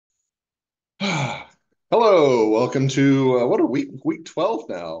Hello, welcome to what a week 12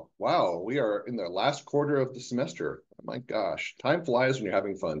 now. Wow, we are in the last quarter of the semester. Oh my gosh, time flies when you're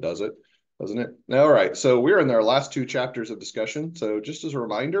having fun, doesn't it? All right, so we're in our last two chapters of discussion. So just as a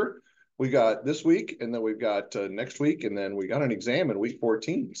reminder, we got this week, and then we've got next week, and then we got an exam in week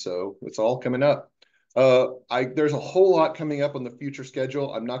 14. So it's all coming up. There's a whole lot coming up on the future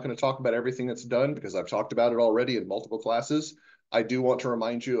schedule. I'm not going to talk about everything that's done because I've talked about it already in multiple classes. I do want to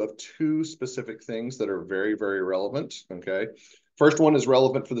remind you of two specific things that are very, very relevant. Okay. First one is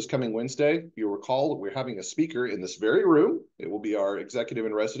relevant for this coming Wednesday. You'll recall that we're having a speaker in this very room. It will be our executive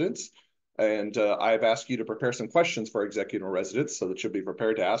in residence. And I've asked you to prepare some questions for our executive in residence so that you'll be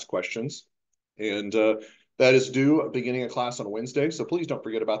prepared to ask questions. And that is due beginning of class on Wednesday. So please don't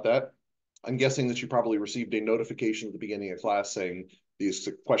forget about that. I'm guessing that you probably received a notification at the beginning of class saying these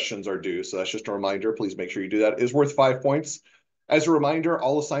questions are due. So that's just a reminder. Please make sure you do that. It is worth 5 points. As a reminder,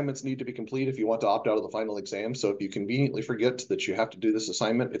 all assignments need to be complete if you want to opt out of the final exam. So if you conveniently forget that you have to do this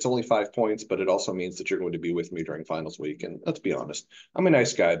assignment, it's only 5 points, but it also means that you're going to be with me during finals week. And let's be honest, I'm a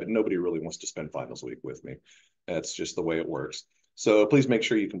nice guy, but nobody really wants to spend finals week with me. That's just the way it works. So please make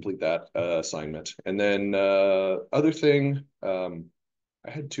sure you complete that assignment. And then other thing, I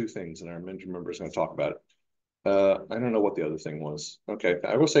had two things and I remember I was going to talk about it. I don't know what the other thing was. Okay,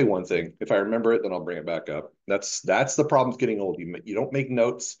 I will say one thing. If I remember it, then I'll bring it back up. That's the problem with getting old. You don't make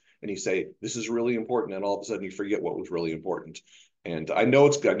notes and you say this is really important, and all of a sudden you forget what was really important. And I know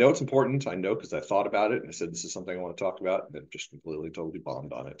it's important. I know because I thought about it and I said this is something I want to talk about, and then just completely totally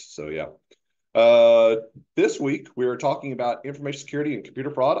bombed on it. So yeah. Uh, this week we are talking about information security and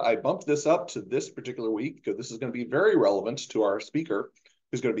computer fraud. I bumped this up to this particular week because this is going to be very relevant to our speaker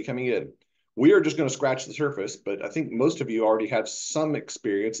who's going to be coming in. We are just going to scratch the surface, but I think most of you already have some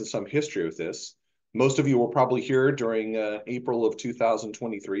experience and some history with this. Most of you were probably here during April of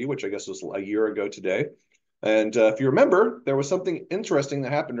 2023, which I guess was a year ago today. And if you remember, there was something interesting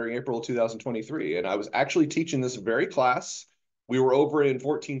that happened during April of 2023. And I was actually teaching this very class. We were over in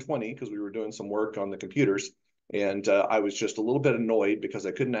 1420 because we were doing some work on the computers. And I was just a little bit annoyed because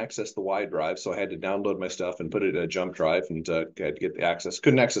I couldn't access the Y drive. So I had to download my stuff and put it in a jump drive and had to get the access.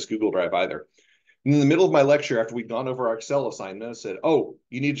 Couldn't access Google Drive either. And in the middle of my lecture, after we'd gone over our Excel assignment, I said, "Oh,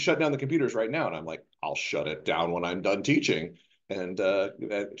 you need to shut down the computers right now." And I'm like, "I'll shut it down when I'm done teaching." And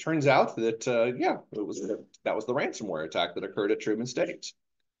it turns out that, yeah, that was the ransomware attack that occurred at Truman State.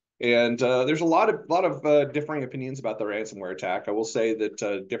 And there's a lot of differing opinions about the ransomware attack. I will say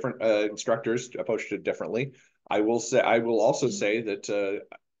that different instructors approached it differently. I will also say that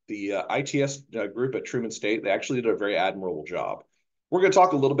the ITS group at Truman State, they actually did a very admirable job. We're going to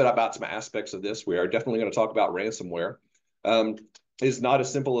talk a little bit about some aspects of this. We are definitely going to talk about ransomware. Um, it's not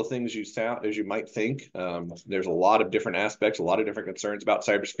as simple a thing as you might think. There's a lot of different aspects, a lot of different concerns about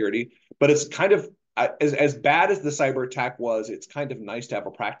cybersecurity, but it's kind of as bad as the cyber attack was, it's kind of nice to have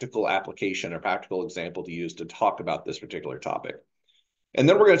a practical application, a practical example to use to talk about this particular topic. And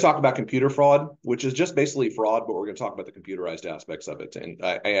then we're going to talk about computer fraud, which is just basically fraud, but we're going to talk about the computerized aspects of it. And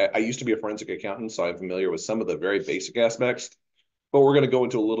I used to be a forensic accountant, so I'm familiar with some of the very basic aspects, but we're going to go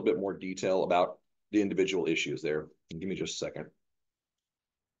into a little bit more detail about the individual issues there. Give me just a second.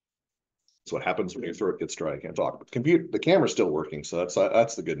 That's what happens when your throat gets dry. I can't talk. But the camera's still working, so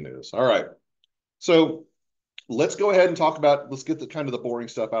that's the good news. All right. So let's go ahead and let's get the kind of the boring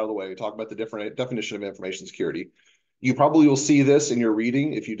stuff out of the way. Talk about the different definition of information security. You probably will see this in your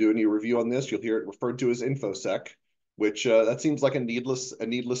reading. If you do any review on this, you'll hear it referred to as InfoSec, which that seems like a needless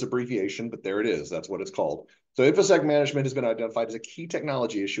abbreviation, but there it is. That's what it's called. So InfoSec management has been identified as a key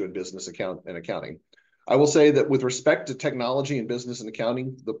technology issue in business and accounting. I will say that with respect to technology and business and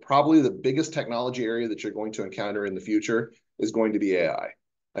accounting, probably the biggest technology area that you're going to encounter in the future is going to be AI.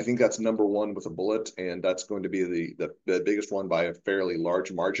 I think that's number one with a bullet, and that's going to be the biggest one by a fairly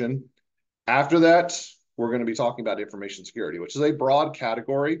large margin. After that, we're going to be talking about information security, which is a broad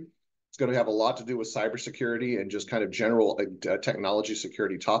category. It's going to have a lot to do with cybersecurity and just kind of general technology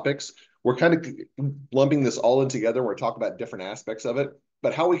security topics. We're kind of lumping this all in together. We're talking about different aspects of it,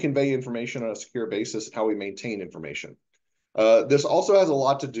 but how we convey information on a secure basis, how we maintain information. This also has a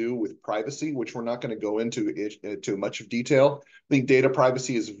lot to do with privacy, which we're not going to go into much of detail. I think data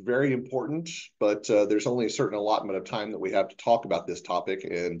privacy is very important, but there's only a certain allotment of time that we have to talk about this topic,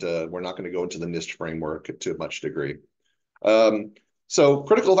 and we're not going to go into the NIST framework to much degree. So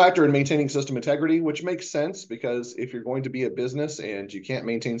critical factor in maintaining system integrity, which makes sense because if you're going to be a business and you can't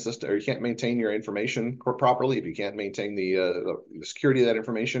maintain system or you can't maintain your information properly, if you can't maintain the security of that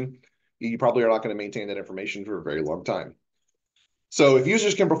information, you probably are not going to maintain that information for a very long time. So if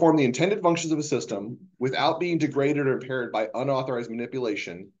users can perform the intended functions of a system without being degraded or impaired by unauthorized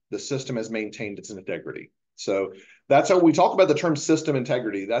manipulation, the system has maintained its integrity. So that's how we talk about the term system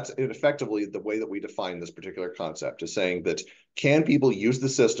integrity. That's effectively the way that we define this particular concept, is saying that can people use the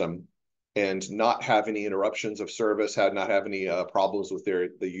system and not have any interruptions of service, not have any problems with the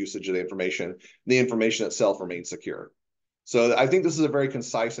usage of the information itself remains secure. So I think this is a very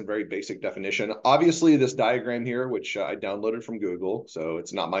concise and very basic definition. Obviously, this diagram here, which I downloaded from Google, so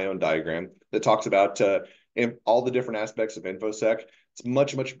it's not my own diagram, that talks about all the different aspects of InfoSec. It's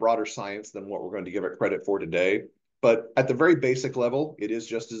much, much broader science than what we're going to give it credit for today. But at the very basic level, it is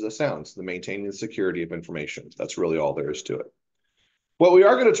just as it sounds, the maintaining the security of information. That's really all there is to it. Well, we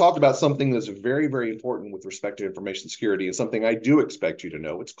are going to talk about something that's very, very important with respect to information security, and something I do expect you to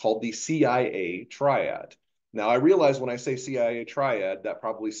know. It's called the CIA triad. Now, I realize when I say CIA triad, that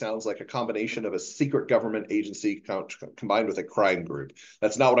probably sounds like a combination of a secret government agency combined with a crime group.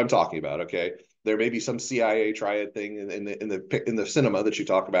 That's not what I'm talking about, okay? There may be some CIA triad thing in the cinema that you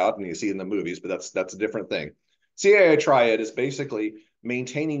talk about and you see in the movies, but that's a different thing. CIA triad is basically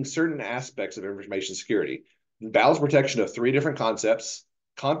maintaining certain aspects of information security. Balance protection of three different concepts: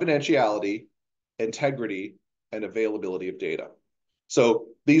 confidentiality, integrity, and availability of data. So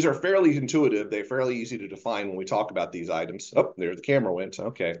these are fairly intuitive. They're fairly easy to define when we talk about these items. Oh, there the camera went.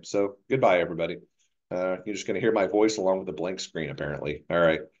 Okay, so goodbye, everybody. You're just going to hear my voice along with the blank screen, apparently. All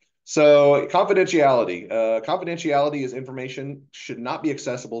right. So confidentiality. Confidentiality is information should not be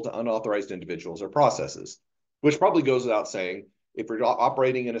accessible to unauthorized individuals or processes, which probably goes without saying. If you're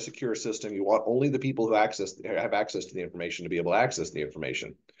operating in a secure system, you want only the people who have access to the information to be able to access the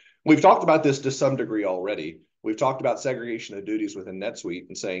information. We've talked about this to some degree already. We've talked about segregation of duties within NetSuite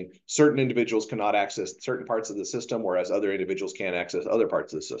and saying certain individuals cannot access certain parts of the system, whereas other individuals can access other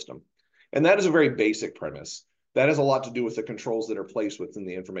parts of the system. And that is a very basic premise. That has a lot to do with the controls that are placed within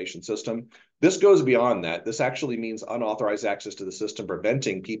the information system. This goes beyond that. This actually means unauthorized access to the system,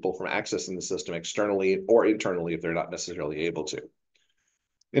 preventing people from accessing the system externally or internally if they're not necessarily able to.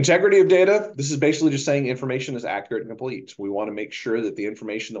 Integrity of data, this is basically just saying information is accurate and complete. We want to make sure that the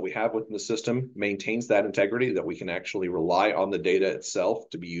information that we have within the system maintains that integrity, that we can actually rely on the data itself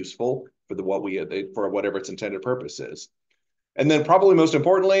to be useful for whatever its intended purpose is. And then probably most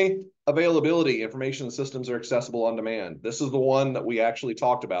importantly, availability. Information systems are accessible on demand. This is the one that we actually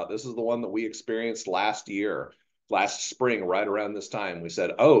talked about. This is the one that we experienced last spring, right around this time. We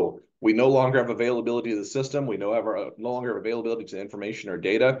said, oh, we no longer have availability of the system. We no longer have availability to information or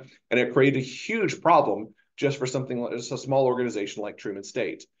data. And it created a huge problem just for something like just a small organization like Truman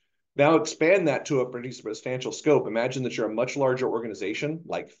State. Now expand that to a pretty substantial scope. Imagine that you're a much larger organization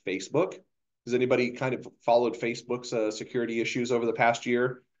like Facebook. Has anybody kind of followed Facebook's security issues over the past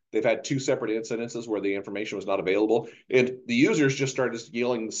year? They've had two separate incidences where the information was not available, and the users just started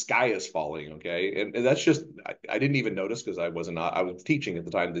yelling, "The sky is falling!" Okay, and that's just I didn't even notice because I was teaching at the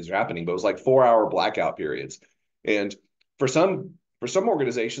time these were happening, but it was like 4-hour blackout periods, and for some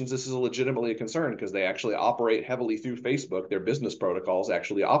organizations this is legitimately a concern because they actually operate heavily through Facebook. Their business protocols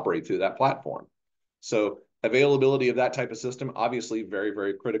actually operate through that platform, so availability of that type of system, obviously very,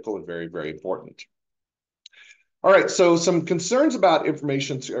 very critical and very, very important. All right, so some concerns about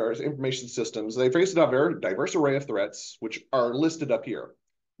information systems. They face a very diverse array of threats, which are listed up here.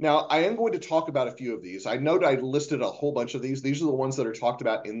 Now, I am going to talk about a few of these. I know that I listed a whole bunch of these. These are the ones that are talked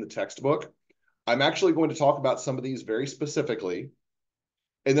about in the textbook. I'm actually going to talk about some of these very specifically,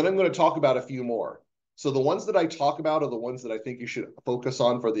 and then I'm going to talk about a few more. So the ones that I talk about are the ones that I think you should focus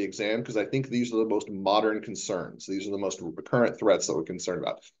on for the exam, because I think these are the most modern concerns. These are the most current threats that we're concerned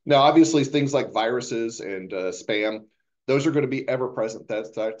about. Now, obviously, things like viruses and spam, those are going to be ever-present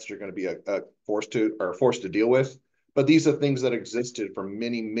threats you're going to be forced to deal with. But these are things that existed for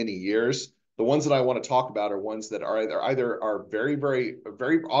many, many years. The ones that I want to talk about are ones that are either very, very,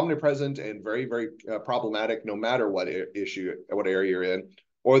 very omnipresent and very, very problematic, no matter what area you're in,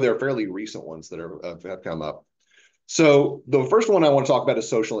 or they're fairly recent ones that have come up. So the first one I want to talk about is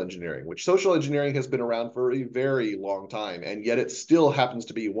social engineering, which social engineering has been around for a very long time, and yet it still happens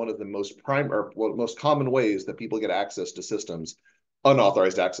to be one of the most common ways that people get access to systems,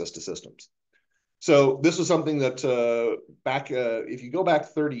 unauthorized access to systems. So this was something that if you go back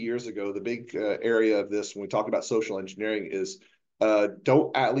 30 years ago, the big area of this when we talk about social engineering is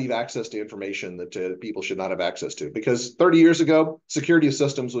don't leave access to information that people should not have access to. Because 30 years ago, security of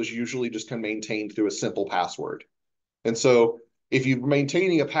systems was usually just kind of maintained through a simple password. And so if you're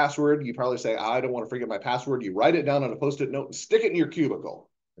maintaining a password, you probably say, I don't want to forget my password. You write it down on a Post-it note and stick it in your cubicle.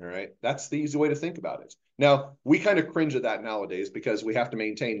 All right. That's the easy way to think about it. Now, we kind of cringe at that nowadays because we have to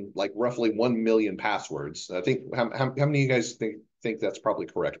maintain like roughly 1 million passwords. I think how many of you guys think that's probably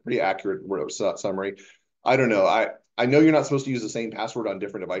correct? Pretty accurate summary. I don't know. I know you're not supposed to use the same password on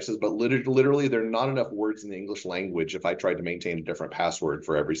different devices, but literally there are not enough words in the English language if I tried to maintain a different password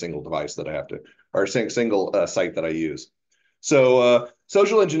for every single device that I have to, or single site that I use. So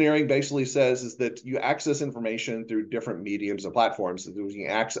social engineering basically says is that you access information through different mediums and platforms using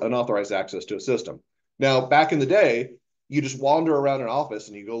unauthorized access to a system. Now, back in the day, you just wander around an office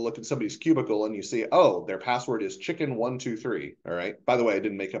and you go look at somebody's cubicle and you see, oh, their password is chicken123. All right. By the way, I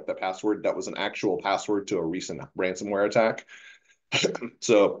didn't make up that password. That was an actual password to a recent ransomware attack.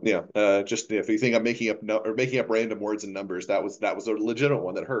 So yeah, just if you think I'm making up random words and numbers, that was a legitimate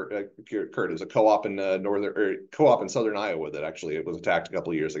one that occurred. It was a co-op in co-op in southern Iowa that actually it was attacked a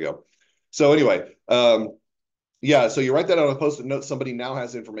couple of years ago. So anyway, yeah, so you write that on a post-it note. Somebody now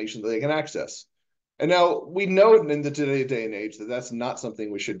has information that they can access. And now we know in the today day and age that that's not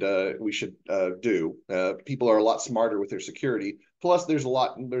something we should do. People are a lot smarter with their security. Plus, there's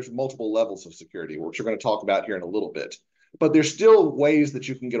multiple levels of security, which we're going to talk about here in a little bit. But there's still ways that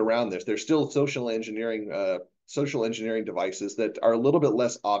you can get around this. There's still social engineering devices that are a little bit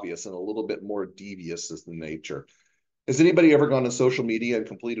less obvious and a little bit more devious as in nature. Has anybody ever gone to social media and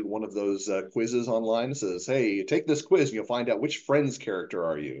completed one of those quizzes online? It says, hey, take this quiz and you'll find out which Friends character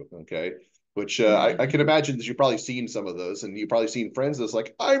are you, okay? Which I can imagine that you've probably seen some of those, and you've probably seen friends that's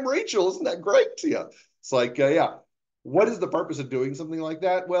like, I'm Rachel, isn't that great? Yeah. It's like, yeah. What is the purpose of doing something like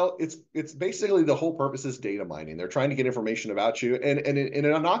that? Well, it's basically the whole purpose is data mining. They're trying to get information about you. And in an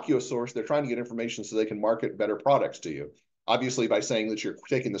innocuous source, they're trying to get information so they can market better products to you. Obviously, by saying that you're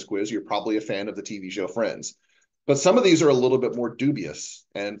taking this quiz, you're probably a fan of the TV show Friends. But some of these are a little bit more dubious,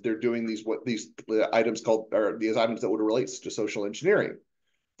 and they're doing these items that would relate to social engineering.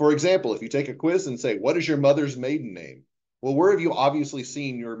 For example, if you take a quiz and say, what is your mother's maiden name? Well, where have you obviously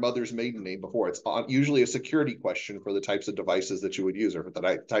seen your mother's maiden name before? It's usually a security question for the types of devices that you would use or for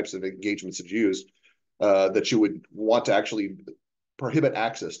the types of engagements that you use that you would want to actually prohibit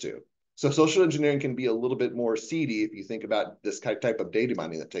access to. So social engineering can be a little bit more seedy if you think about this type of data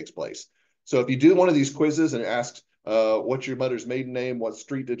mining that takes place. So if you do one of these quizzes and it asks, what's your mother's maiden name? What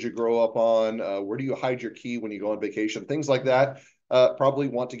street did you grow up on? Where do you hide your key when you go on vacation? Things like that. Probably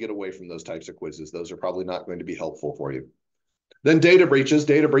want to get away from those types of quizzes. Those are probably not going to be helpful for you. Then data breaches.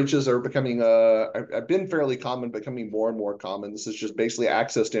 Data breaches are becoming, have been fairly common, becoming more and more common. This is just basically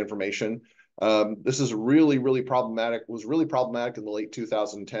access to information. This is really problematic, was really problematic in the late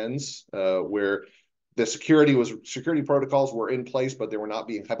 2010s, where the security protocols were in place, but they were not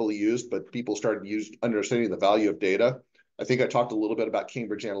being heavily used, but people started understanding the value of data. I think I talked a little bit about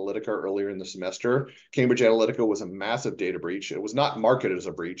Cambridge Analytica earlier in the semester. Cambridge Analytica was a massive data breach. It was not marketed as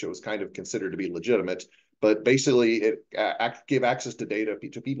a breach. It was kind of considered to be legitimate, but basically it gave access to data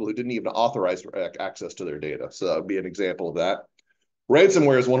to people who didn't even authorize access to their data. So that would be an example of that.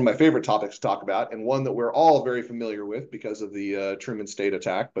 Ransomware is one of my favorite topics to talk about, and one that we're all very familiar with because of the Truman State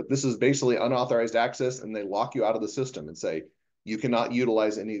attack. But this is basically unauthorized access, and they lock you out of the system and say, you cannot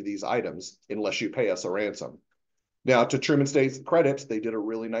utilize any of these items unless you pay us a ransom. Now, to Truman State's credit, they did a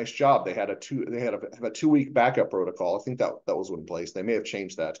really nice job. They had a 2-week backup protocol. I think that was in place. They may have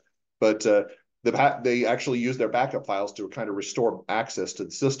changed that, but they actually used their backup files to kind of restore access to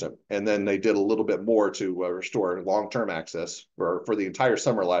the system. And then they did a little bit more to restore long-term access. For the entire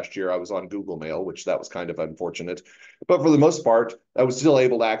summer last year, I was on Google Mail, which that was kind of unfortunate. But for the most part, I was still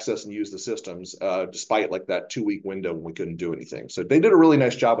able to access and use the systems, despite like that 2-week window when we couldn't do anything. So they did a really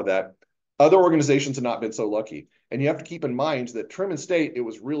nice job of that. Other organizations have not been so lucky. And you have to keep in mind that Truman State, it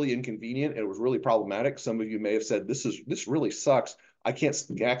was really inconvenient. It was really problematic. Some of you may have said, this really sucks. I can't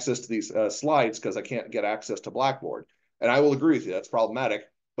get access to these slides because I can't get access to Blackboard. And I will agree with you, that's problematic,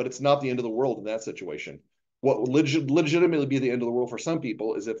 but it's not the end of the world in that situation. What would legitimately be the end of the world for some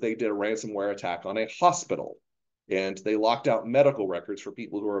people is if they did a ransomware attack on a hospital and they locked out medical records for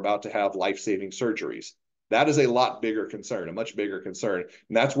people who are about to have life-saving surgeries. That is a lot bigger concern, a much bigger concern.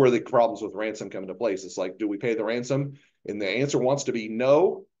 And that's where the problems with ransom come into place. It's like, do we pay the ransom? And the answer wants to be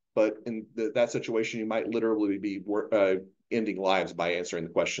no, but in that situation, you might literally be ending lives by answering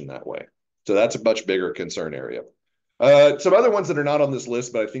the question that way. So that's a much bigger concern area. Some other ones that are not on this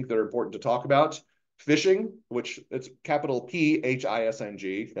list, but I think they're important to talk about. Phishing, which it's capital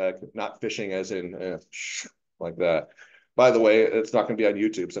P-H-I-S-N-G, not phishing as in like that. By the way, it's not going to be on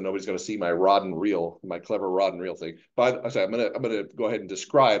YouTube, so nobody's going to see my rod and reel, my clever rod and reel thing. But I'm going to go ahead and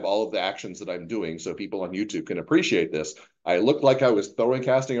describe all of the actions that I'm doing so people on YouTube can appreciate this. I looked like I was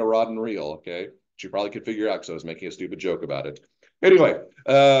casting a rod and reel, okay? Which you probably could figure out because I was making a stupid joke about it. Anyway,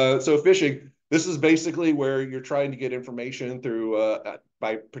 so phishing, this is basically where you're trying to get information through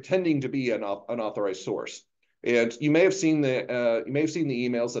by pretending to be an unauthorized source. And you may have seen the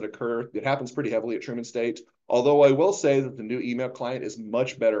emails that occur. It happens pretty heavily at Truman State. Although I will say that the new email client is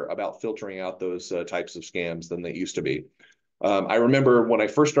much better about filtering out those types of scams than they used to be. I remember when I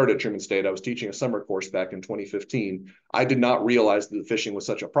first started at Truman State, I was teaching a summer course back in 2015. I did not realize that phishing was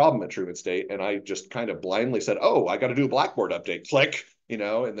such a problem at Truman State, and I just kind of blindly said, "Oh, I got to do a Blackboard update." Click,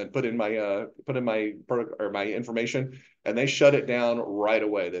 and then put in my information, and they shut it down right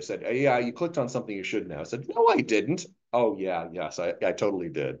away. They said, hey, "Yeah, you clicked on something you shouldn't have." I said, "No, I didn't." "Oh, yeah, yes, I totally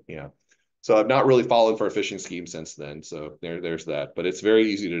did." Yeah. So I've not really fallen for a phishing scheme since then. So there's that, but it's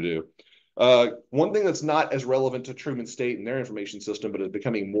very easy to do. One thing that's not as relevant to Truman State and their information system, but is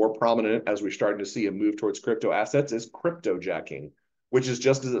becoming more prominent as we're starting to see a move towards crypto assets, is cryptojacking, which is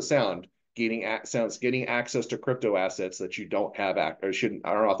just as it sounds, getting access to crypto assets that you don't have or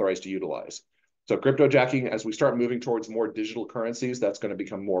aren't authorized to utilize. So cryptojacking, as we start moving towards more digital currencies, that's going to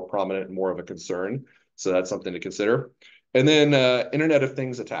become more prominent and more of a concern. So that's something to consider. And then Internet of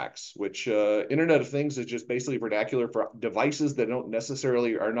Things attacks, which Internet of Things is just basically vernacular for devices that don't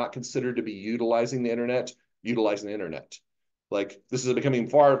necessarily are not considered to be utilizing the internet, utilizing the internet. Like this is becoming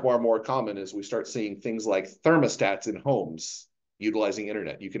far, far more common as we start seeing things like thermostats in homes utilizing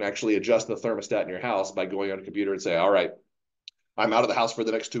internet. You can actually adjust the thermostat in your house by going on a computer and say, all right, I'm out of the house for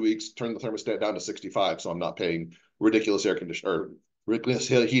the next 2 weeks, turn the thermostat down to 65 so I'm not paying ridiculous air condition or ridiculous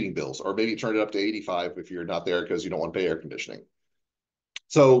heating bills, or maybe turn it up to 85 if you're not there because you don't want to pay air conditioning.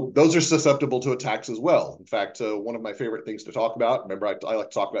 So those are susceptible to attacks as well. In fact, one of my favorite things to talk about, remember I like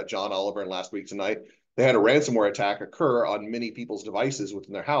to talk about John Oliver in Last Week Tonight. They had a ransomware attack occur on many people's devices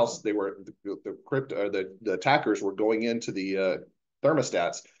within their house. They were the attackers were going into the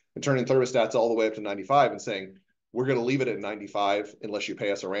thermostats and turning thermostats all the way up to 95 and saying, "We're going to leave it at 95 unless you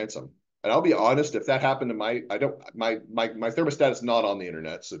pay us a ransom." And I'll be honest, if that happened to my thermostat is not on the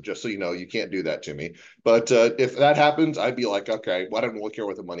internet, so just so you know, you can't do that to me. But if that happens, I'd be like, okay, well, I don't really care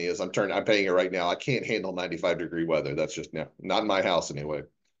what the money is. I'm paying it right now. I can't handle 95-degree weather. That's just not in my house anyway.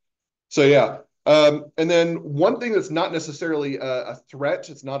 So yeah. And then one thing that's not necessarily a threat,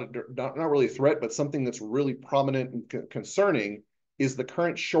 it's not really a threat, but something that's really prominent and concerning is the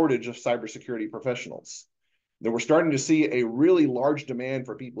current shortage of cybersecurity professionals. That we're starting to see a really large demand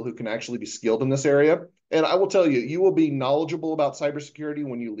for people who can actually be skilled in this area. And I will tell you, you will be knowledgeable about cybersecurity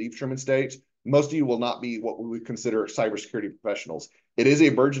when you leave Truman State. Most of you will not be what we would consider cybersecurity professionals. It is a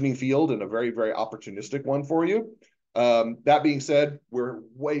burgeoning field and a very, very opportunistic one for you. That being said, we're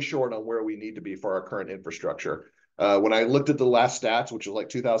way short on where we need to be for our current infrastructure. When I looked at the last stats, which was like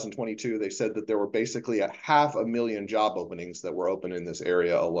 2022, they said that there were basically 500,000 job openings that were open in this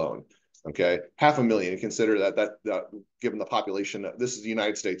area alone. Okay, 500,000. Consider that given the population, this is the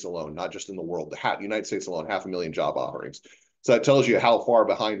United States alone, not just in the world. The United States alone, 500,000 job offerings. So that tells you how far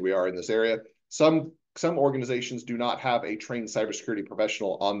behind we are in this area. Some organizations do not have a trained cybersecurity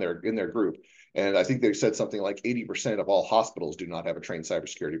professional in their group. And I think they said something like 80% of all hospitals do not have a trained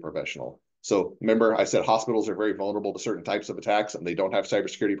cybersecurity professional. So remember, I said hospitals are very vulnerable to certain types of attacks and they don't have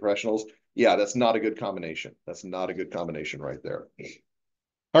cybersecurity professionals. Yeah, that's not a good combination. That's not a good combination right there.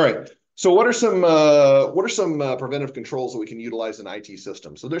 All right. So what are some preventive controls that we can utilize in IT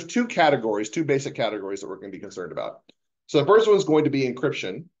systems? So there's two basic categories that we're going to be concerned about. So the first one is going to be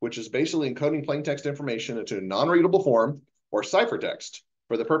encryption, which is basically encoding plain text information into a non-readable form or ciphertext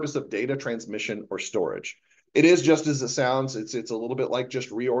for the purpose of data transmission or storage. It is just as it sounds. It's a little bit like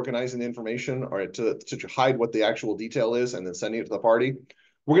just reorganizing the information or to hide what the actual detail is and then sending it to the party.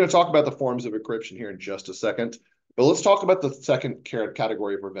 We're going to talk about the forms of encryption here in just a second. But let's talk about the second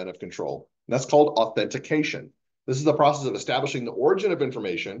category of preventive control. And that's called authentication. This is the process of establishing the origin of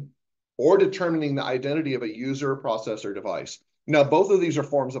information or determining the identity of a user, process, or device. Now, both of these are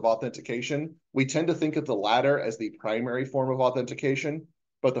forms of authentication. We tend to think of the latter as the primary form of authentication,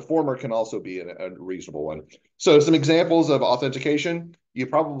 but the former can also be a reasonable one. So some examples of authentication. You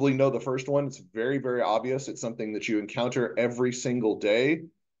probably know the first one. It's very, very obvious. It's something that you encounter every single day.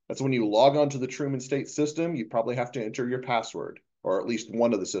 That's when you log onto the Truman State system, you probably have to enter your password, or at least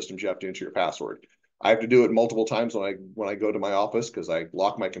one of the systems you have to enter your password. I have to do it multiple times when I go to my office because I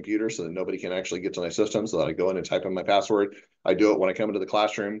lock my computer so that nobody can actually get to my system, so that I go in and type in my password. I do it when I come into the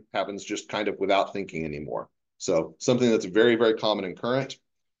classroom, happens just kind of without thinking anymore. So something that's very, very common and current.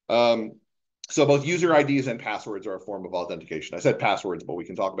 So both user IDs and passwords are a form of authentication. I said passwords, but we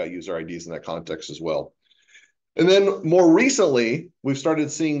can talk about user IDs in that context as well. And then more recently, we've started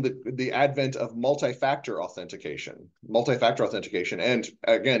seeing the advent of multi-factor authentication. Multi-factor authentication. And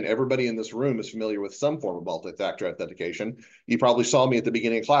again, everybody in this room is familiar with some form of multi-factor authentication. You probably saw me at the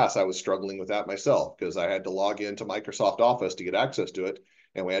beginning of class. I was struggling with that myself because I had to log into Microsoft Office to get access to it.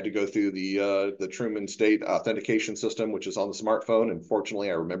 And we had to go through the Truman State authentication system, which is on the smartphone. And fortunately,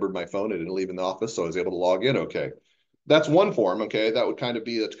 I remembered my phone. I didn't leave in the office, so I was able to log in okay. That's one form, okay? That would kind of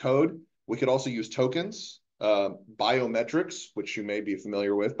be the code. We could also use tokens. Biometrics, which you may be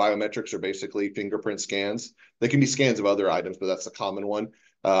familiar with. Biometrics are basically fingerprint scans. They can be scans of other items, but that's a common one.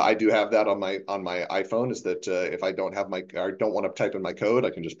 I do have that on my iPhone. Is that if I don't have my, I don't want to type in my code, I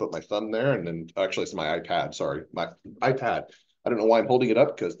can just put my thumb there, and then actually it's my iPad. Sorry, my iPad. I don't know why I'm holding it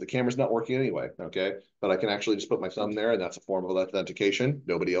up because the camera's not working anyway. Okay, but I can actually just put my thumb there, and that's a form of authentication.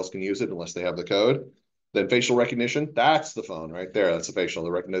 Nobody else can use it unless they have the code. Then facial recognition. That's the phone right there. That's the facial.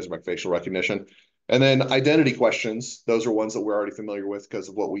 The recognition by facial recognition. And then identity questions, those are ones that we're already familiar with because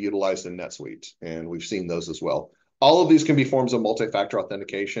of what we utilized in NetSuite, and we've seen those as well. All of these can be forms of multi-factor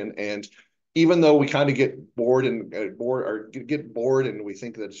authentication, and even though we kind of get bored and get bored and we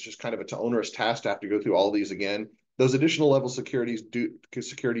think that it's just kind of an onerous task to have to go through all of these again, those additional levels of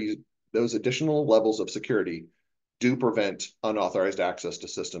those additional levels of security do prevent unauthorized access to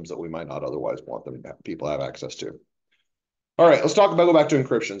systems that we might not otherwise want people have access to. All right, let's go back to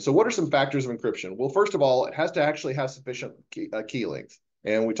encryption. So what are some factors of encryption? Well, first of all, it has to actually have sufficient key length.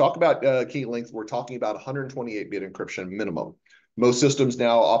 And we talk about key length, we're talking about 128-bit encryption minimum. Most systems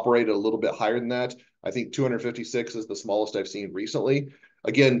now operate a little bit higher than that. I think 256 is the smallest I've seen recently.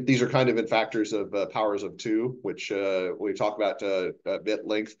 Again, these are kind of in factors of powers of 2, which we talk about bit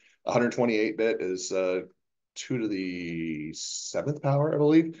length. 128-bit is 2 to the 7th power, I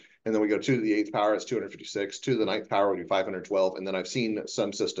believe. And then we go 2 to the 8th power, it's 256. 2 to the 9th power would be 512. And then I've seen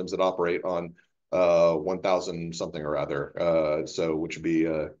some systems that operate on 1,000 something or other. So which would be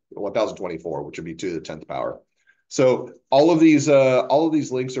 1,024, which would be 2 to the 10th power. So all of these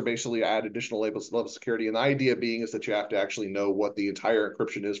links are basically add additional level of security. And the idea being is that you have to actually know what the entire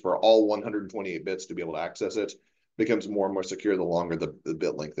encryption is for all 128 bits to be able to access it. It becomes more and more secure the longer the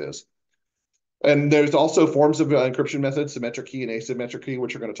bit length is. And there's also forms of encryption methods, symmetric key and asymmetric key,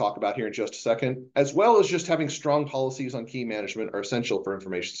 which we're going to talk about here in just a second, as well as just having strong policies on key management are essential for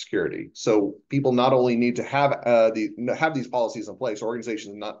information security. So people not only need to have these policies in place,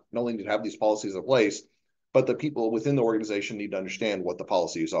 organizations not only need to have these policies in place, but the people within the organization need to understand what the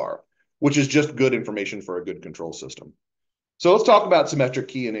policies are, which is just good information for a good control system. So let's talk about symmetric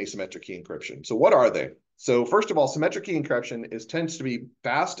key and asymmetric key encryption. So what are they? So first of all, symmetric key encryption tends to be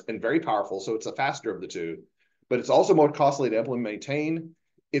fast and very powerful. So it's a faster of the two, but it's also more costly to implement and maintain.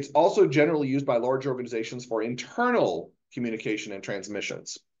 It's also generally used by large organizations for internal communication and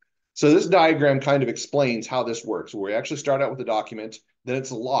transmissions. So this diagram kind of explains how this works. Where we actually start out with a document, then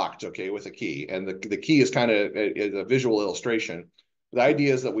it's locked, okay, with a key. And the key is kind of a visual illustration. The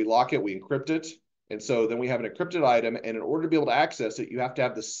idea is that we lock it, we encrypt it. And so then we have an encrypted item. And in order to be able to access it, you have to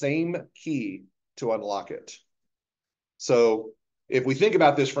have the same key to unlock it. So if we think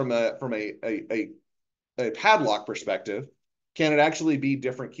about this from a padlock perspective, can it actually be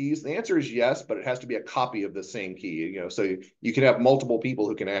different keys? The answer is yes, but it has to be a copy of the same key. So you can have multiple people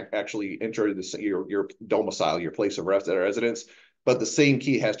who can actually enter your domicile, your place of residence, but the same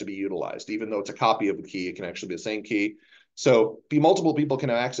key has to be utilized. Even though it's a copy of the key, it can actually be the same key. So multiple people can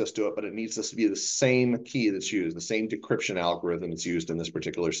have access to it, but it needs to be the same key that's used, the same decryption algorithm that's used in this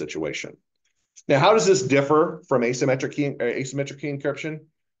particular situation. Now, how does this differ from asymmetric key encryption?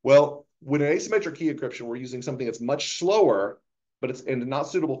 Well, with an asymmetric key encryption, we're using something that's much slower, but it's not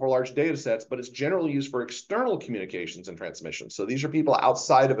suitable for large data sets, but it's generally used for external communications and transmissions. So these are people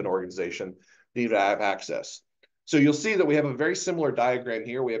outside of an organization need to have access. So you'll see that we have a very similar diagram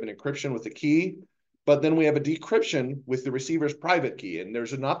here. We have an encryption with the key, but then we have a decryption with the receiver's private key, and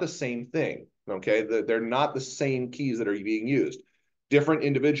there's not the same thing, okay? They're not the same keys that are being used. Different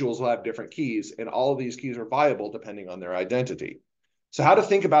individuals will have different keys, and all of these keys are viable depending on their identity. So how to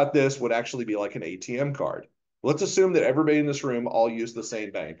think about this would actually be like an ATM card. Let's assume that everybody in this room all use the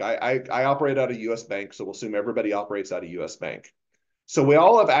same bank. I operate out of US Bank, so we'll assume everybody operates out of US Bank. So we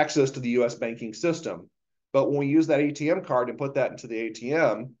all have access to the US banking system, but when we use that ATM card and put that into the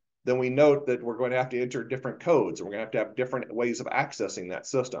ATM, then we note that we're going to have to enter different codes, and we're going to have different ways of accessing that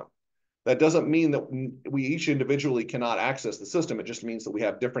system. That doesn't mean that we each individually cannot access the system. It just means that we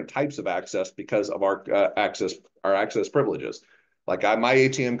have different types of access because of our access privileges. Like my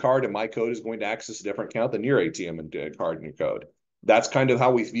ATM card and my code is going to access a different account than your ATM and card and your code. That's kind of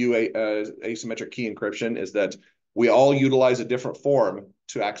how we view asymmetric key encryption, is that we all utilize a different form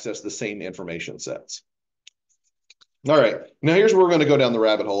to access the same information sets. All right. Now here's where we're going to go down the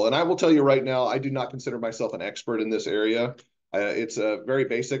rabbit hole. And I will tell you right now, I do not consider myself an expert in this area. It's very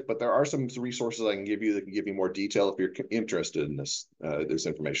basic, but there are some resources I can give you that can give you more detail if you're interested in this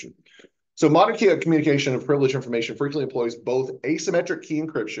information. So modern communication of privileged information frequently employs both asymmetric key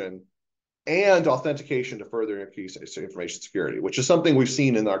encryption and authentication to further increase information security, which is something we've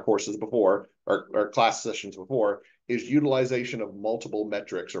seen in our courses before, our class sessions before, is utilization of multiple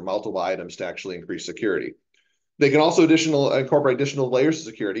metrics or multiple items to actually increase security. They can also incorporate additional layers of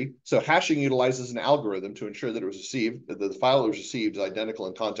security. So hashing utilizes an algorithm to ensure that it was received, that the file that was received is identical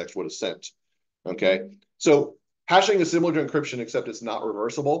in context what is sent. Okay. So hashing is similar to encryption, except it's not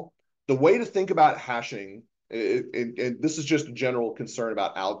reversible. The way to think about hashing, and this is just a general concern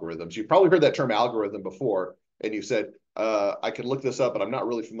about algorithms. You've probably heard that term algorithm before, and you said, I could look this up, but I'm not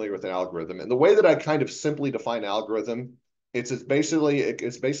really familiar with an algorithm. And the way that I kind of simply define algorithm, it's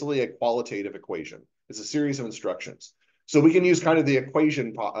basically a qualitative equation. It's a series of instructions. So we can use kind of the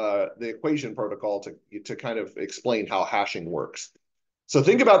equation protocol to kind of explain how hashing works. So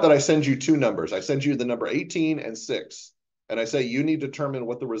think about that. I send you two numbers. I send you the number 18 and 6. And I say you need to determine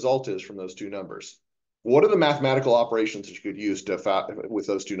what the result is from those two numbers. What are the mathematical operations that you could use with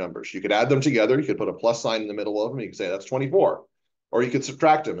those two numbers? You could add them together. You could put a plus sign in the middle of them. You could say that's 24. Or you could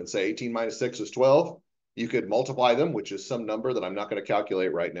subtract them and say 18 minus 6 is 12. You could multiply them, which is some number that I'm not going to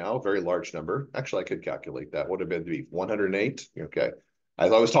calculate right now, a very large number. Actually, I could calculate that. What would it be? 108? Okay.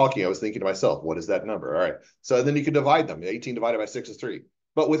 As I was talking, I was thinking to myself, what is that number? All right. So then you could divide them. 18 divided by 6 is 3.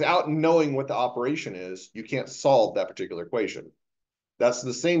 But without knowing what the operation is, you can't solve that particular equation. That's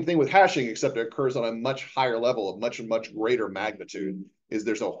the same thing with hashing, except it occurs on a much higher level of much greater magnitude. Is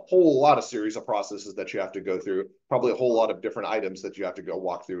there's a whole lot of series of processes that you have to go through, probably a whole lot of different items that you have to go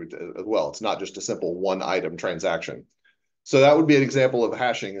walk through as well. It's not just a simple one item transaction. So that would be an example of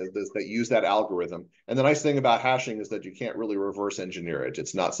hashing that use that algorithm. And the nice thing about hashing is that you can't really reverse engineer it.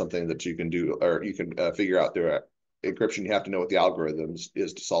 It's not something that you can do or you can figure out through encryption. You have to know what the algorithm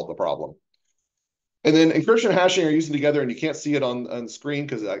is to solve the problem. And then encryption and hashing are using together, and you can't see it on screen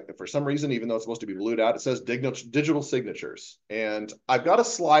because for some reason, even though it's supposed to be blued out, it says digital signatures. And I've got a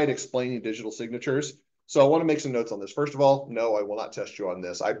slide explaining digital signatures. So I want to make some notes on this. First of all, no, I will not test you on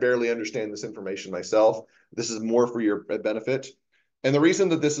this. I barely understand this information myself. This is more for your benefit. And the reason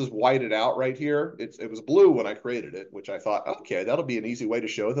that this is whited out right here, it was blue when I created it, which I thought, okay, that'll be an easy way to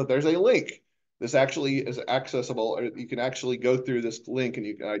show that there's a link. This actually is accessible, or you can actually go through this link and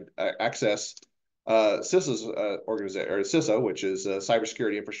you can access CISA's organization, or CISA, which is a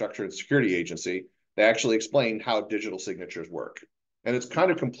Cybersecurity Infrastructure and Security Agency. They actually explain how digital signatures work. And it's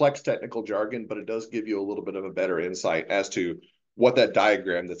kind of complex technical jargon, but it does give you a little bit of a better insight as to what that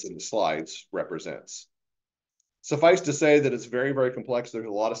diagram that's in the slides represents. Suffice to say that it's very complex. There's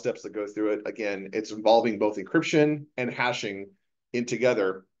a lot of steps that go through it. Again, it's involving both encryption and hashing in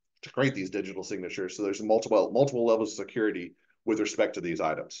together to create these digital signatures. So there's multiple levels of security with respect to these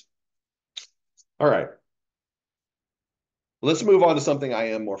items. All right. Let's move on to something I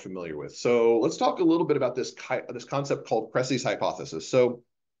am more familiar with. So let's talk a little bit about this concept called Cressy's hypothesis. So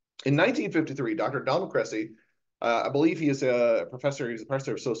in 1953, Dr. Donald Cressy, I believe he is a professor. He's a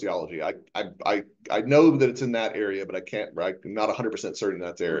professor of sociology. I know that it's in that area, but I'm not 100% certain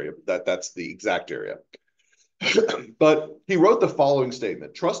that's the area. That's the exact area. But he wrote the following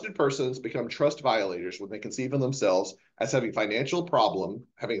statement: trusted persons become trust violators when they conceive of themselves as having a financial problem,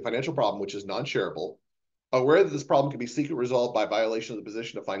 which is non-shareable, aware that this problem can be secretly resolved by violation of the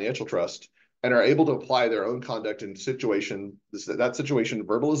position of financial trust, and are able to apply their own conduct in that situation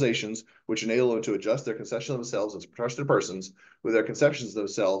verbalizations which enable them to adjust their conception of themselves as trusted persons with their conceptions of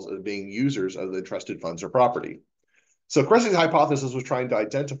themselves as being users of the trusted funds or property. So Cressy's hypothesis was trying to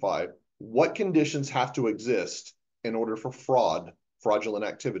identify what conditions have to exist in order for fraudulent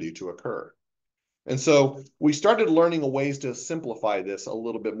activity to occur. And so we started learning ways to simplify this a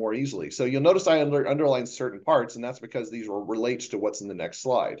little bit more easily. So you'll notice I underlined certain parts, and that's because these relate to what's in the next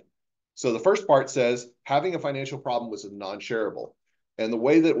slide. So the first part says having a financial problem was non-shareable. And the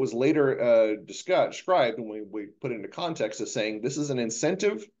way that it was later described when we put it into context is saying this is an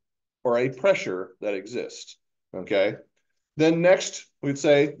incentive or a pressure that exists. Okay. Then next, we'd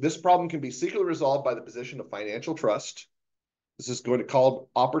say this problem can be secretly resolved by the position of financial trust. This is going to call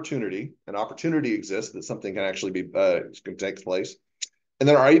opportunity. An opportunity exists that something can actually be can take place, and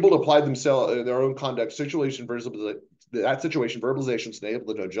then are able to apply themselves their own conduct that situation verbalizations to enable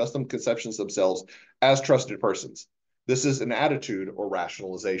them to adjust them conceptions themselves as trusted persons. This is an attitude or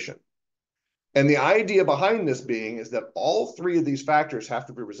rationalization. And the idea behind this being is that all three of these factors have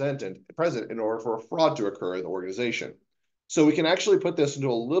to be present in order for a fraud to occur in the organization. So we can actually put this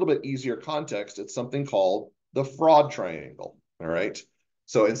into a little bit easier context. It's something called the fraud triangle. All right.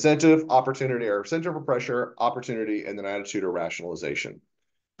 So incentive, opportunity, or incentive or pressure, opportunity, and then attitude or rationalization.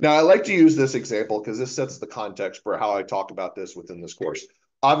 Now, I like to use this example because this sets the context for how I talk about this within this course.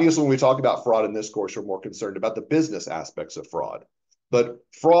 Obviously, when we talk about fraud in this course, we're more concerned about the business aspects of fraud. But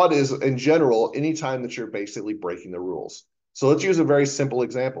fraud is, in general, anytime that you're basically breaking the rules. So let's use a very simple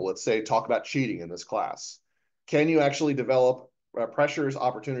example. Let's say talk about cheating in this class. Can you actually develop pressures,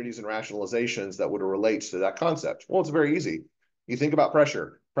 opportunities, and rationalizations that would relate to that concept? Well, it's very easy. You think about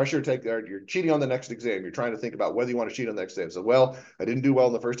pressure. Pressure take you're cheating on the next exam. You're trying to think about whether you want to cheat on the next exam. So, well, I didn't do well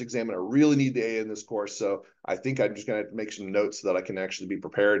in the first exam, and I really need the A in this course. So I think I'm just going to make some notes so that I can actually be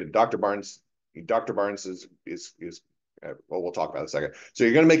prepared. And Dr. Barnes is well, we'll talk about it in a second. So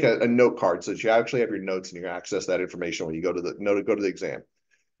you're going to make a note card so that you actually have your notes and you can access that information when you go to the exam.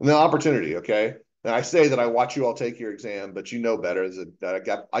 And then opportunity, okay? And I say that I watch you all take your exam, but you know better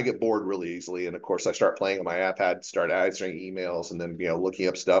that I get bored really easily. And of course, I start playing on my iPad, start answering emails, and then looking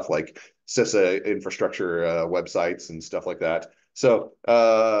up stuff like CISA infrastructure websites and stuff like that. So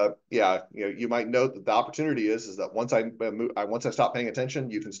yeah, you might note that the opportunity is that once I stop paying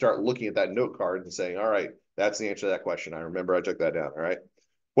attention, you can start looking at that note card and saying, all right, that's the answer to that question. I remember I took that down. All right.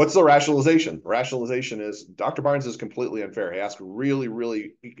 What's the rationalization? Rationalization is Dr. Barnes is completely unfair. He asks really,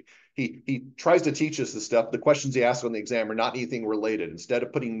 really, he tries to teach us the stuff. The questions he asks on the exam are not anything related. Instead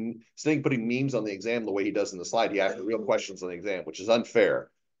of putting memes on the exam the way he does in the slide, he asks real questions on the exam, which is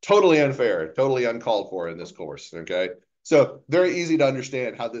unfair. Totally unfair, totally uncalled for in this course. Okay. So very easy to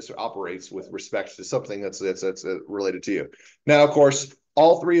understand how this operates with respect to something that's related to you. Now, of course,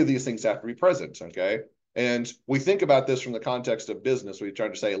 all three of these things have to be present. Okay. And we think about this from the context of business. We try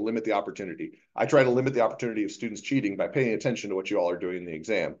to say limit the opportunity. I try to limit the opportunity of students cheating by paying attention to what you all are doing in the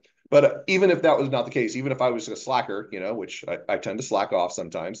exam. But even if that was not the case, even if I was a slacker, which I tend to slack off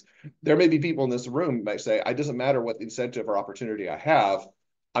sometimes, there may be people in this room who might say, it doesn't matter what incentive or opportunity I have,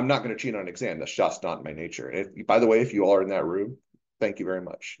 I'm not going to cheat on an exam. That's just not my nature. And by the way, if you all are in that room, thank you very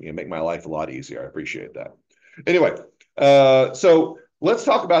much. You make my life a lot easier. I appreciate that. Anyway, so let's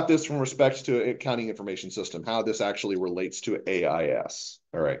talk about this from respect to accounting information system, how this actually relates to AIS.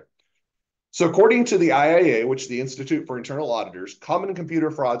 All right. So according to the IIA, which is the Institute for Internal Auditors, common computer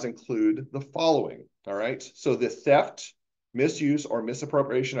frauds include the following. All right. So the theft, misuse, or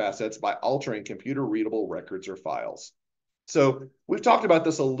misappropriation of assets by altering computer readable records or files. So we've talked about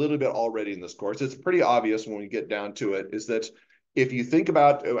this a little bit already in this course. It's pretty obvious when we get down to it, is that if you think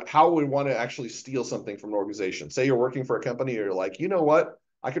about how we want to actually steal something from an organization, say you're working for a company, or you're like, you know what,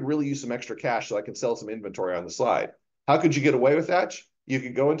 I could really use some extra cash so I can sell some inventory on the side. How could you get away with that? You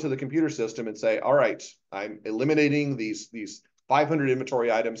could go into the computer system and say, all right, I'm eliminating these 500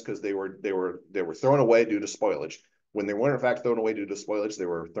 inventory items because they were thrown away due to spoilage. When they weren't in fact thrown away due to spoilage, they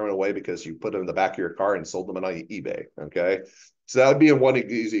were thrown away because you put them in the back of your car and sold them on eBay. Okay, so that would be one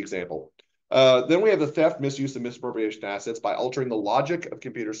easy example. Then we have the theft, misuse, and misappropriation of assets by altering the logic of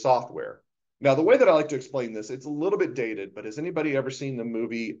computer software. Now, the way that I like to explain this, it's a little bit dated, but has anybody ever seen the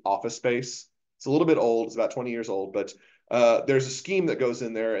movie Office Space? It's a little bit old. It's about 20 years old, but there's a scheme that goes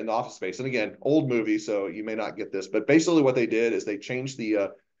in there in the Office Space. And again, old movie, so you may not get this, but basically what they did is they changed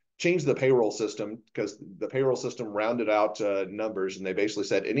the payroll system, because the payroll system rounded out numbers, and they basically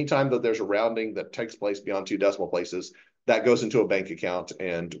said anytime that there's a rounding that takes place beyond 2 decimal places, that goes into a bank account,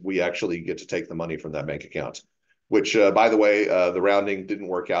 and we actually get to take the money from that bank account. Which, by the way, the rounding didn't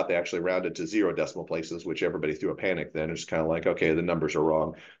work out. They actually rounded to 0 decimal places, which everybody threw a panic then. It's kind of like, okay, the numbers are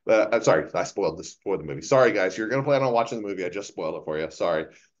wrong. I'm sorry, I spoiled this for the movie. Sorry, guys, you're going to plan on watching the movie. I just spoiled it for you. Sorry.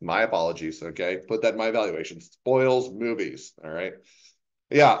 My apologies, okay? Put that in my evaluation. Spoils movies, all right?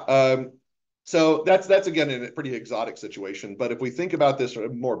 Yeah. So that's again in a pretty exotic situation. But if we think about this sort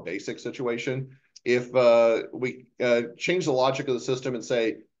of more basic situation, if we change the logic of the system and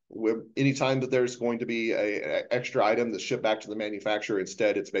say anytime that there's going to be a extra item that's shipped back to the manufacturer,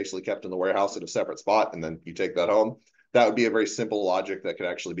 instead it's basically kept in the warehouse at a separate spot, and then you take that home, that would be a very simple logic that could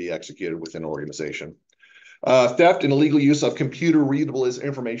actually be executed within an organization. Theft and illegal use of computer readable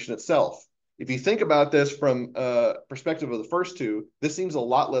information itself. If you think about this from perspective of the first two, this seems a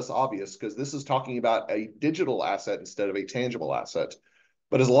lot less obvious because this is talking about a digital asset instead of a tangible asset.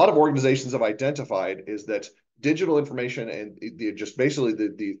 But as a lot of organizations have identified, is that digital information and just basically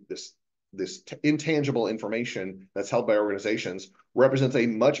this intangible information that's held by organizations represents a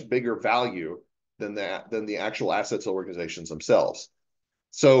much bigger value than the actual assets of organizations themselves.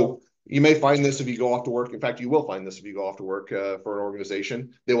 So you may find this if you go off to work. In fact, you will find this if you go off to work for an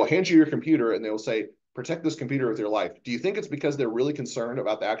organization. They will hand you your computer and they will say, protect this computer with your life. Do you think it's because they're really concerned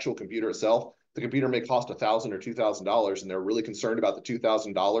about the actual computer itself? The computer may cost $1,000 or $2,000, and they're really concerned about the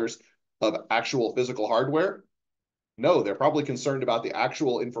 $2,000 of actual physical hardware? No, they're probably concerned about the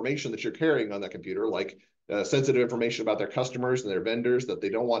actual information that you're carrying on that computer, like sensitive information about their customers and their vendors that they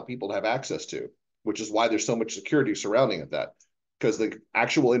don't want people to have access to, which is why there's so much security surrounding it, that because the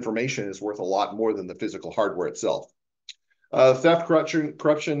actual information is worth a lot more than the physical hardware itself. Theft,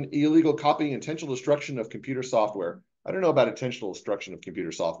 corruption, illegal copying, intentional destruction of computer software. I don't know about intentional destruction of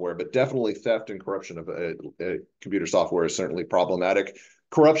computer software, but definitely theft and corruption of computer software is certainly problematic.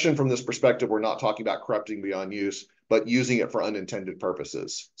 Corruption from this perspective, we're not talking about corrupting beyond use, but using it for unintended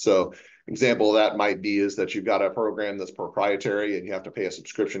purposes. So example of that might be is that you've got a program that's proprietary and you have to pay a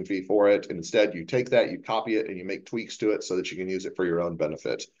subscription fee for it. And instead you take that, you copy it, and you make tweaks to it so that you can use it for your own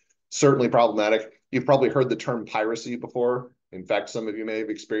benefit. Certainly problematic. You've probably heard the term piracy before. In fact, some of you may have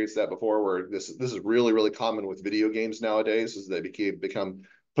experienced that before, where this is really, really common with video games nowadays, is they become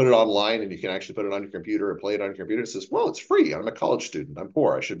put it online and you can actually put it on your computer and play it on your computer. It says, well, it's free. I'm a college student. I'm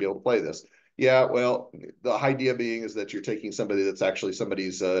poor. I should be able to play this. Yeah, well, the idea being is that you're taking somebody that's actually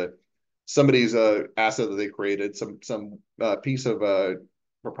somebody's asset that they created, some piece of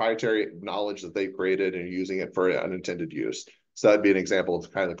proprietary knowledge that they created, and using it for unintended use. So that'd be an example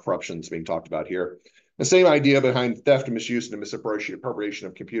of kind of the corruption that's being talked about here. The same idea behind theft and misuse and misappropriation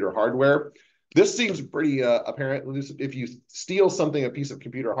of computer hardware. This seems pretty apparent. If you steal something, a piece of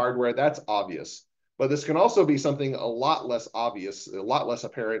computer hardware, that's obvious. But this can also be something a lot less obvious, a lot less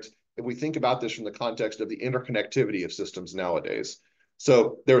apparent if we think about this from the context of the interconnectivity of systems nowadays.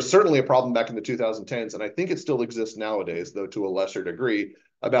 So there was certainly a problem back in the 2010s, and I think it still exists nowadays, though to a lesser degree,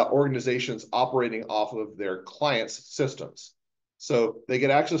 about organizations operating off of their clients' systems. So they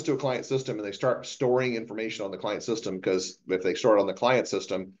get access to a client system and they start storing information on the client system, because if they store it on the client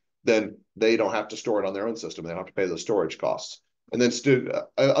system, then they don't have to store it on their own system. They don't have to pay those storage costs. And then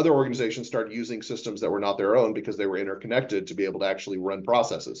other organizations started using systems that were not their own because they were interconnected to be able to actually run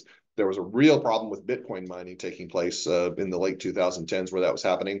processes. There was a real problem with Bitcoin mining taking place in the late 2010s where that was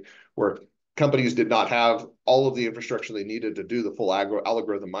happening, where companies did not have all of the infrastructure they needed to do the full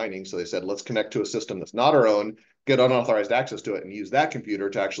algorithm mining. So they said, let's connect to a system that's not our own, get unauthorized access to it, and use that computer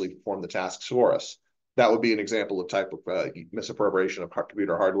to actually perform the tasks for us. That would be an example of type of misappropriation of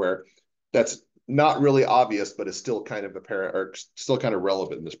computer hardware that's not really obvious, but is still kind of apparent or still kind of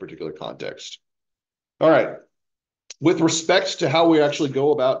relevant in this particular context. All right. With respect to how we actually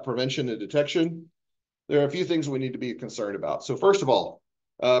go about prevention and detection, there are a few things we need to be concerned about. So first of all,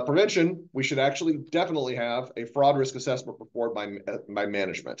 prevention, we should actually definitely have a fraud risk assessment performed by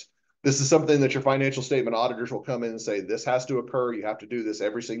management. This is something that your financial statement auditors will come in and say, this has to occur. You have to do this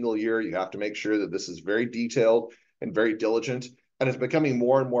every single year. You have to make sure that this is very detailed and very diligent. And it's becoming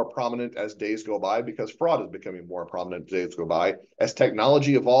more and more prominent as days go by, because fraud is becoming more prominent as days go by. As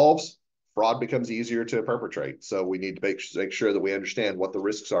technology evolves, fraud becomes easier to perpetrate. So we need to make sure that we understand what the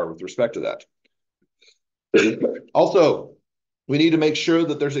risks are with respect to that. Also, we need to make sure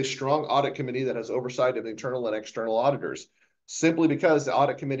that there's a strong audit committee that has oversight of internal and external auditors, simply because the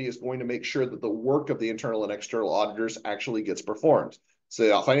audit committee is going to make sure that the work of the internal and external auditors actually gets performed.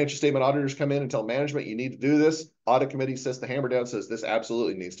 So financial statement auditors come in and tell management, you need to do this. Audit committee sets the hammer down, says this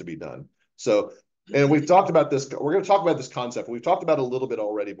absolutely needs to be done. So, and we've talked about this. We're going to talk about this concept. We've talked about it a little bit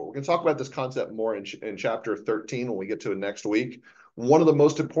already, but we're going to talk about this concept more in chapter 13 when we get to it next week. One of the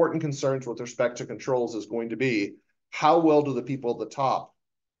most important concerns with respect to controls is going to be, how well do the people at the top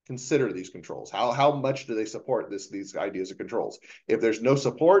consider these controls? How much do they support these ideas of controls? If there's no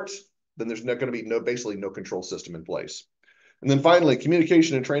support, then there's not going to be basically no control system in place. And then finally,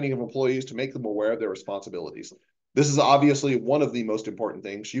 communication and training of employees to make them aware of their responsibilities. This is obviously one of the most important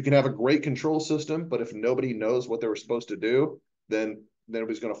things. You can have a great control system, but if nobody knows what they were supposed to do, then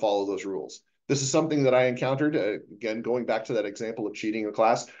nobody's going to follow those rules. This is something that I encountered, again, going back to that example of cheating in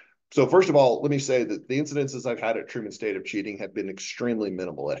class. So first of all, let me say that the incidences I've had at Truman State of cheating have been extremely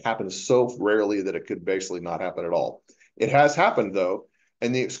minimal. It happens so rarely that it could basically not happen at all. It has happened, though.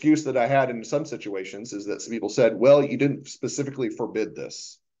 And the excuse that I had in some situations is that some people said, well, you didn't specifically forbid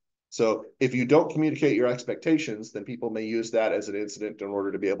this. So if you don't communicate your expectations, then people may use that as an incident in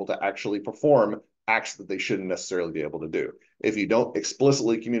order to be able to actually perform acts that they shouldn't necessarily be able to do, if you don't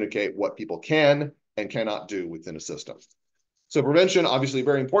explicitly communicate what people can and cannot do within a system. So prevention, obviously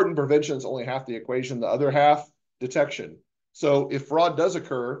very important. Prevention is only half the equation. The other half, detection. So if fraud does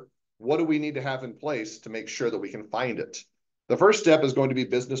occur, what do we need to have in place to make sure that we can find it? The first step is going to be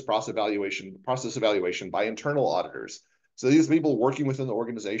business process evaluation by internal auditors. So these people working within the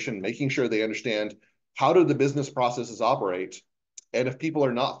organization, making sure they understand, how do the business processes operate? And if people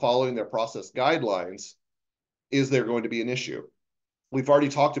are not following their process guidelines, is there going to be an issue? We've already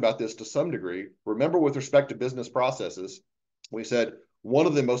talked about this to some degree. Remember, with respect to business processes, we said, one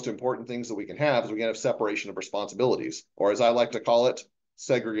of the most important things that we can have is we can have separation of responsibilities, or as I like to call it,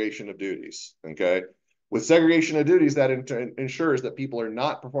 segregation of duties. Okay. With segregation of duties, that ensures that people are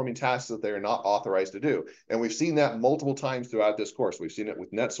not performing tasks that they are not authorized to do. And we've seen that multiple times throughout this course. We've seen it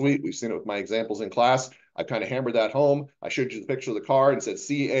with NetSuite. We've seen it with my examples in class. I kind of hammered that home. I showed you the picture of the car and said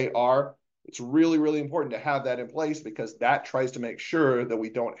CAR. It's really, really important to have that in place because that tries to make sure that we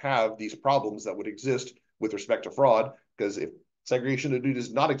don't have these problems that would exist with respect to fraud. Because if segregation of duties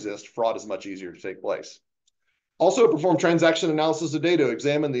does not exist, fraud is much easier to take place. Also, perform transaction analysis of data to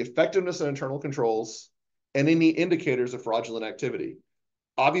examine the effectiveness of internal controls and any indicators of fraudulent activity.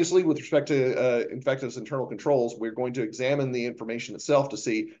 Obviously, with respect to effective internal controls, we're going to examine the information itself to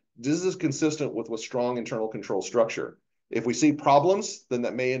see, is this consistent with strong internal control structure? If we see problems, then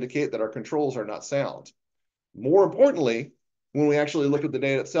that may indicate that our controls are not sound. More importantly, when we actually look at the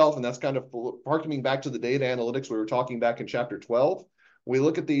data itself, and that's kind of harkening back to the data analytics we were talking back in chapter 12, we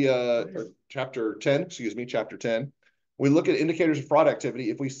look at the chapter 10, chapter 10. We look at indicators of fraud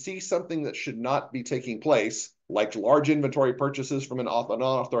activity. If we see something that should not be taking place, like large inventory purchases from an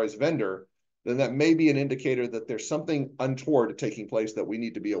unauthorized vendor, then that may be an indicator that there's something untoward taking place that we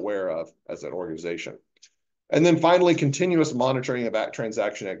need to be aware of as an organization. And then finally, continuous monitoring of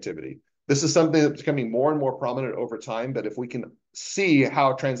transaction activity. This is something that's becoming more and more prominent over time, but if we can see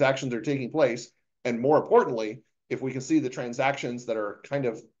how transactions are taking place, and more importantly, if we can see the transactions that are kind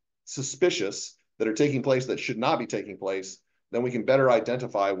of suspicious, that are taking place that should not be taking place, then we can better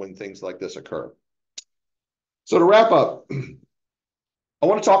identify when things like this occur. So to wrap up, I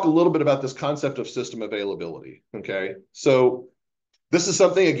want to talk a little bit about this concept of system availability, okay? So this is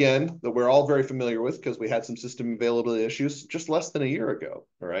something, again, that we're all very familiar with because we had some system availability issues just less than a year ago,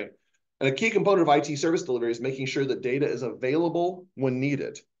 all right? And a key component of IT service delivery is making sure that data is available when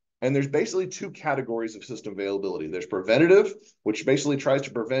needed. And there's basically two categories of system availability. There's preventative, which basically tries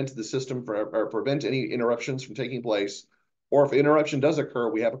to prevent the system or prevent any interruptions from taking place. Or if interruption does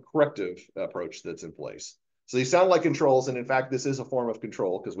occur, we have a corrective approach that's in place. So these sound like controls, and in fact, this is a form of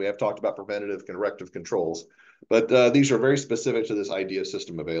control because we have talked about preventative and corrective controls. But these are very specific to this idea of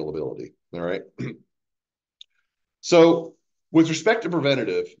system availability, all right? So with respect to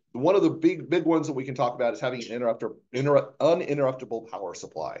preventative, one of the big ones that we can talk about is having an uninterruptible power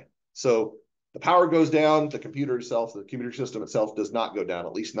supply. So the power goes down, the computer system itself does not go down,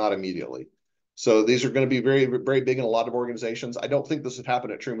 at least not immediately. So these are going to be very, very big in a lot of organizations. I don't think this would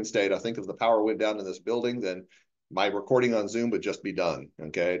happen at Truman State. I think if the power went down in this building, then my recording on Zoom would just be done.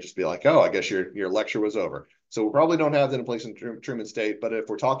 Okay, just be like, oh, I guess your lecture was over. So we probably don't have that in place in Truman State. But if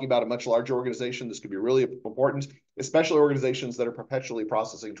we're talking about a much larger organization, this could be really important, especially organizations that are perpetually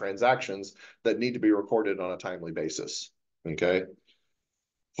processing transactions that need to be recorded on a timely basis. Okay.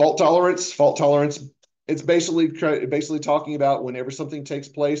 Fault tolerance. It's basically talking about whenever something takes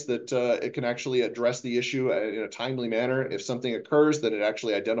place that it can actually address the issue in a timely manner. If something occurs, then it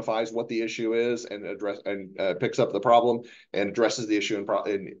actually identifies what the issue is and picks up the problem and addresses the issue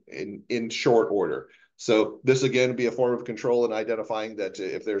in short order. So this again would be a form of control in identifying that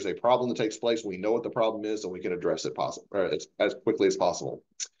if there's a problem that takes place, we know what the problem is and we can address it as quickly as possible.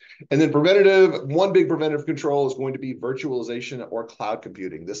 And then one big preventative control is going to be virtualization or cloud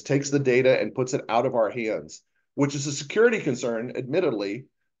computing. This takes the data and puts it out of our hands, which is a security concern, admittedly,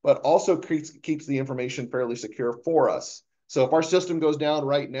 but also keeps the information fairly secure for us. So if our system goes down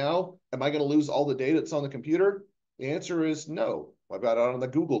right now, am I going to lose all the data that's on the computer? The answer is no. I've got it on the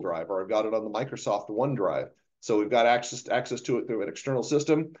Google Drive or I've got it on the Microsoft OneDrive. So we've got access to it through an external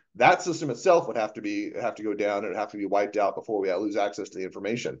system. That system itself would have to go down and it'd have to be wiped out before we lose access to the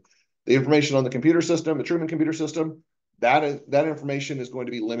information. The information on the computer system, the Truman computer system, that information is going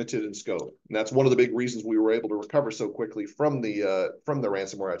to be limited in scope. And that's one of the big reasons we were able to recover so quickly from the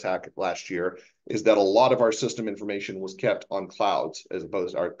ransomware attack last year, is that a lot of our system information was kept on clouds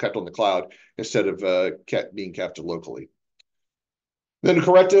kept on the cloud instead of being kept locally. Then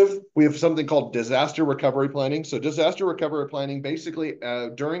corrective, we have something called disaster recovery planning. So disaster recovery planning, basically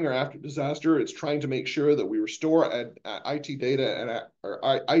during or after disaster, it's trying to make sure that we restore IT data or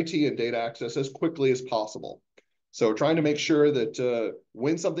IT and data access as quickly as possible. So we're trying to make sure that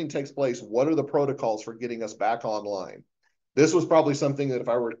when something takes place, what are the protocols for getting us back online? This was probably something that if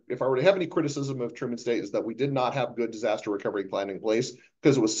I were to have any criticism of Truman State, is that we did not have good disaster recovery planning in place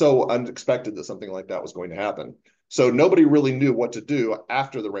because it was so unexpected that something like that was going to happen. So nobody really knew what to do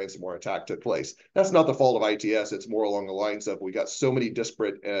after the ransomware attack took place. That's not the fault of ITS. It's more along the lines of we got so many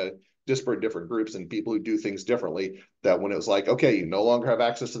disparate different groups and people who do things differently that when it was like, okay, you no longer have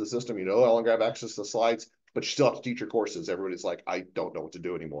access to the system, you no longer have access to the slides, but you still have to teach your courses. Everybody's like, I don't know what to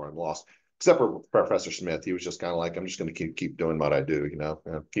do anymore. I'm lost. except for Professor Smith. He was just kind of like, I'm just going to keep doing what I do,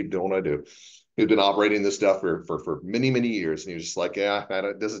 keep doing what I do. He'd been operating this stuff for many, many years. And he was just like, yeah,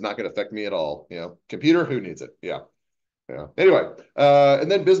 this is not going to affect me at all. Computer, who needs it? Yeah. Yeah. Anyway,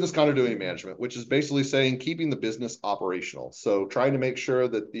 and then business continuity management, which is basically saying keeping the business operational. So trying to make sure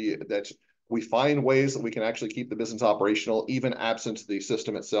that we find ways that we can actually keep the business operational, even absent the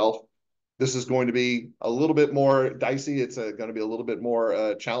system itself. This is going to be a little bit more dicey. It's going to be a little bit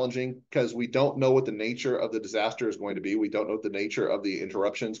more challenging because we don't know what the nature of the disaster is going to be. We don't know what the nature of the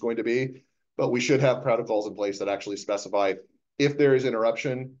interruption is going to be, but we should have protocols in place that actually specify if there is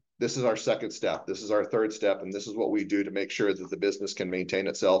interruption, this is our second step, this is our third step, and this is what we do to make sure that the business can maintain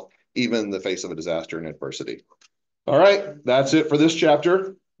itself even in the face of a disaster and adversity. All right, that's it for this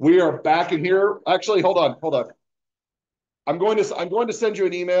chapter. We are back in here. Actually, hold on. I'm going to send you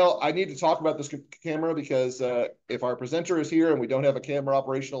an email. I need to talk about this camera because if our presenter is here and we don't have a camera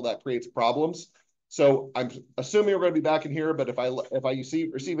operational, that creates problems. So I'm assuming we're going to be back in here, but if I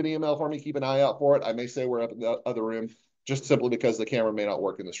receive an email for me, keep an eye out for it. I may say we're up in the other room, just simply because the camera may not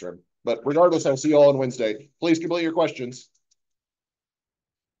work in this room. But regardless, I'll see you all on Wednesday. Please complete your questions.